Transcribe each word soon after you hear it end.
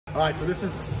All right, so this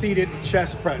is seated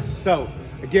chest press. So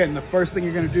again, the first thing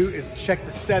you're gonna do is check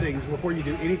the settings before you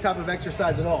do any type of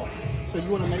exercise at all. So you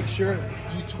wanna make sure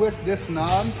you twist this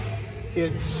knob,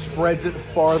 it spreads it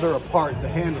farther apart, the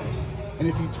handles. And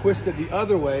if you twist it the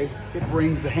other way, it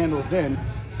brings the handles in.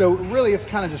 So really it's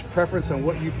kind of just preference on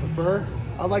what you prefer.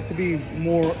 I like to be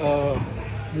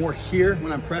more here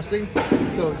when I'm pressing.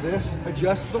 So this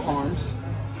adjusts the arms,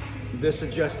 this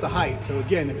adjusts the height. So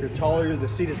again, if you're taller, the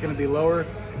seat is gonna be lower.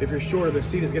 If you're shorter, the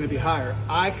seat is gonna be higher.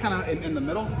 I kind of in the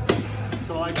middle,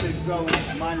 so I like to go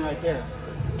mine right there.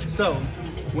 So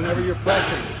whenever you're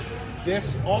pressing,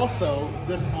 this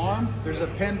arm, there's a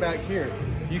pin back here.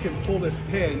 You can pull this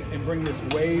pin and bring this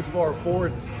way far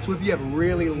forward. So if you have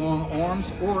really long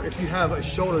arms, or if you have a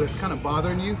shoulder that's kind of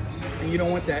bothering you and you don't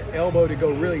want that elbow to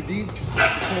go really deep,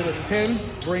 pull this pin,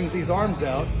 brings these arms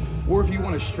out. Or if you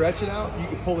want to stretch it out, you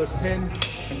can pull this pin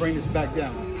and bring this back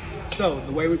down. So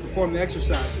the way we perform the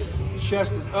exercise,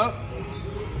 chest is up,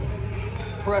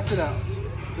 press it out,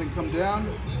 then come down,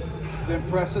 then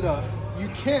press it up. You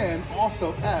can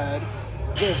also add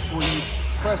this where you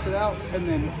press it out and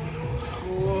then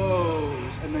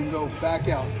close and then go back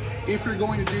out. If you're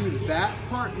going to do that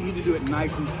part, you need to do it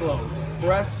nice and slow.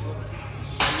 Press,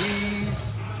 squeeze,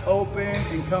 open,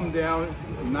 and come down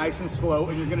nice and slow,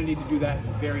 and you're gonna need to do that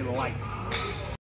very light.